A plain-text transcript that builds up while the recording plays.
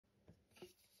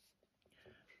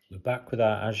We're back with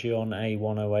our Ageon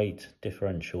A108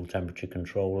 differential temperature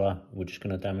controller. We're just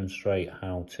going to demonstrate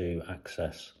how to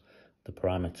access the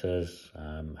parameters,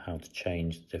 how to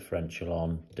change the differential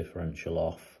on, differential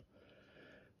off,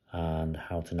 and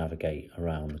how to navigate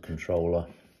around the controller.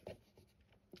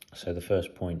 So the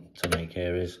first point to make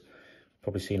here is,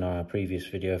 probably seen on our previous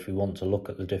video, if we want to look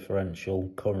at the differential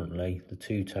currently, the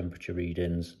two temperature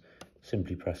readings,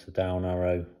 simply press the down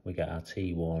arrow, we get our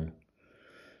T1,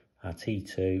 our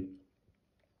T2,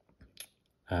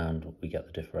 and we get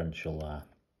the differential there.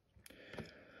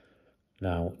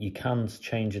 Now you can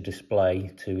change a display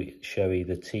to show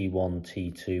either T1,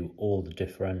 T2 or the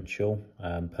differential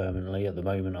permanently. At the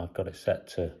moment I've got it set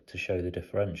to show the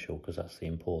differential because that's the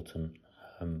important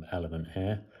element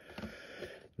here.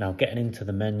 Now getting into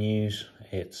the menus,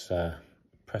 it's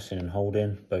pressing and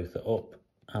holding both the up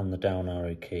and the down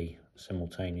arrow key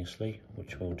simultaneously,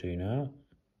 which we'll do now.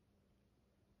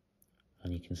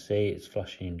 And you can see it's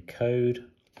flashing code.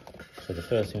 So the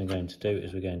first thing we're going to do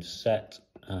is we're going to set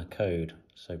our code.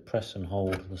 So press and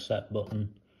hold the set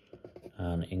button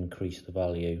and increase the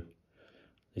value.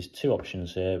 There's two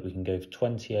options here. We can go for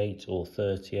 28 or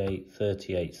 38.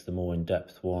 38's the more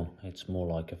in-depth one. It's more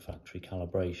like a factory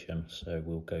calibration. So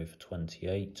we'll go for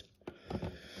 28.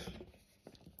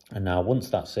 And now once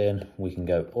that's in, we can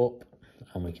go up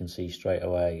and we can see straight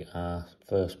away our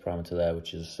first parameter there,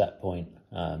 which is a set point.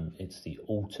 It's the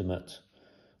ultimate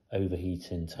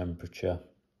overheating temperature.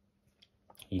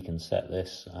 You can set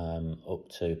this up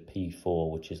to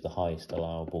P4, which is the highest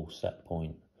allowable set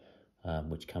point,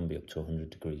 which can be up to 100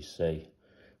 degrees C.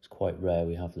 It's quite rare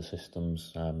we have the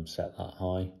systems set that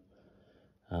high.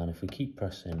 And if we keep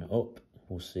pressing up,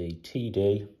 we'll see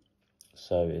TD.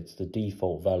 So it's the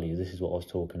default value. This is what I was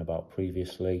talking about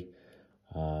previously.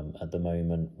 At the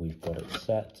moment we've got it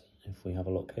set, if we have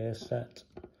a look here, set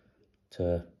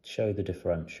to show the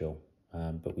differential,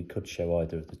 but we could show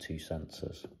either of the two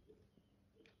sensors.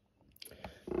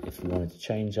 If we wanted to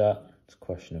change that, it's a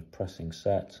question of pressing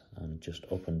set and just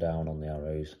up and down on the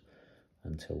arrows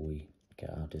until we get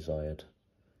our desired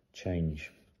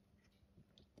change.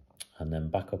 And then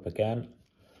back up again,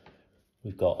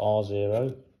 we've got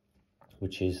R0,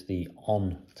 which is the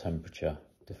on temperature,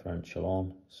 differential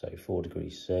on, so 4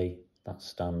 degrees C, that's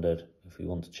standard. If we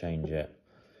want to change it,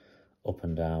 up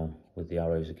and down with the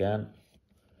arrows again.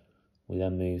 We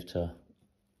then move to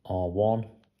R1.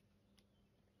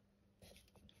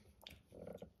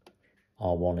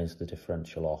 R1 is the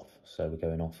differential off, so we're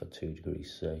going off at 2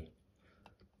 degrees C.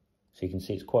 So you can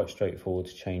see it's quite straightforward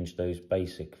to change those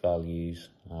basic values.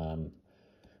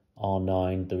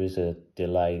 R9, there is a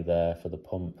delay there for the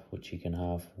pump, which you can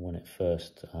have when it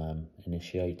first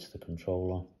initiates the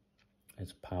controller.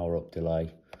 It's a power up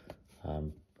delay.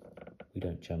 We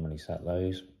don't generally set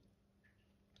those,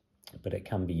 but it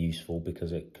can be useful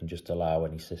because it can just allow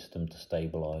any system to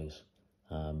stabilize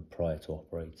prior to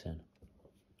operating.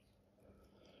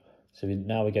 So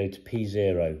now we go to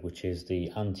P0, which is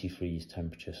the antifreeze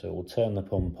temperature. So we'll turn the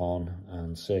pump on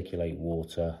and circulate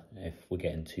water if we're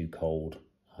getting too cold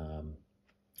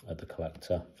at the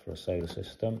collector for a solar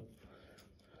system.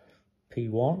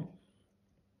 P1,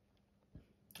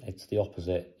 it's the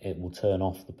opposite. It will turn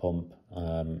off the pump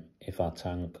if our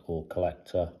tank or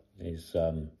collector is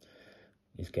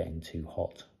getting too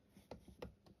hot.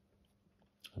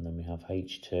 And then we have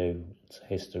H2, it's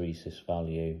a hysteresis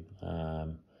value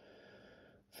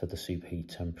for the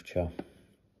superheat temperature.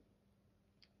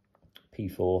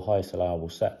 P4, highest allowable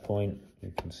set point,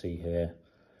 you can see here,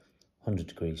 100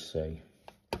 degrees C.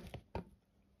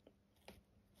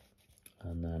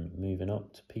 And then moving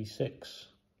up to P6.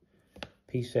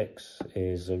 P6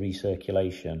 is a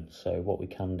recirculation. So what we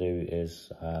can do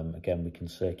is, again, we can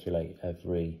circulate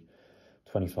every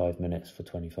 25 minutes for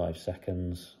 25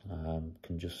 seconds.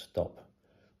 Can just stop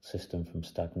the system from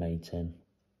stagnating.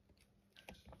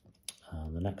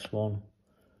 The next one,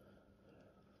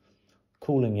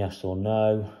 cooling yes or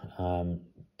no.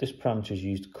 This parameter is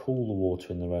used to cool the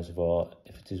water in the reservoir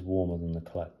if it is warmer than the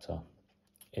collector.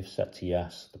 If set to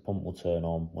yes, the pump will turn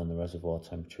on when the reservoir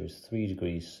temperature is 3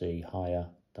 degrees C higher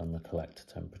than the collector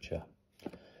temperature.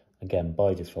 Again,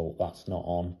 by default, that's not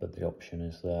on, but the option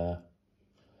is there.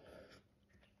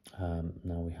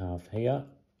 Now we have here,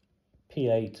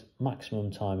 P8,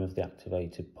 maximum time of the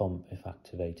activated pump if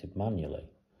activated manually.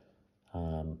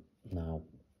 Now,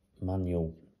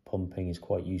 manual pumping is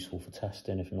quite useful for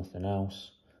testing, if nothing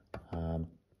else,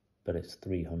 but it's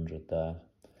 300 there.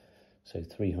 So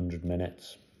 300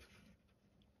 minutes,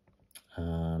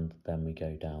 and then we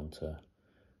go down to,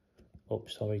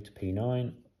 to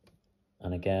P9,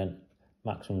 and again,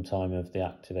 maximum time of the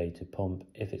activated pump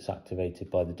if it's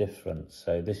activated by the difference.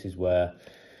 So this is where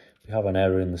we have an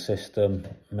error in the system,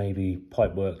 maybe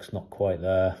pipe work's not quite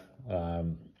there,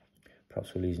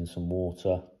 perhaps we're losing some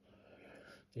water,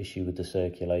 issue with the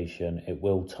circulation. It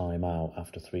will time out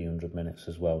after 300 minutes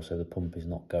as well, so the pump is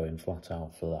not going flat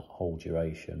out for that whole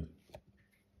duration.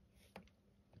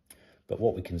 But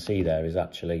what we can see there is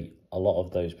actually a lot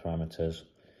of those parameters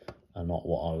are not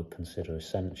what I would consider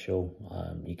essential.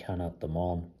 You can add them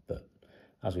on, but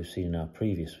as we've seen in our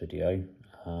previous video,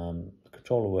 the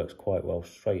controller works quite well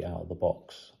straight out of the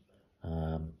box,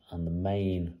 and the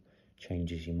main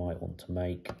changes you might want to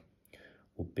make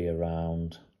would be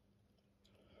around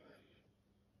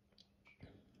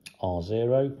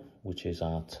R0, which is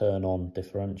our turn on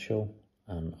differential,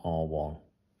 and R1.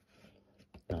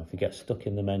 Now if you get stuck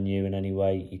in the menu in any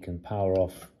way, you can power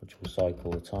off, which will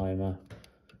cycle the timer,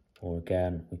 or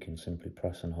again we can simply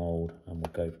press and hold and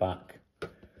we'll go back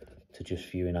to just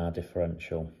viewing our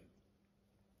differential.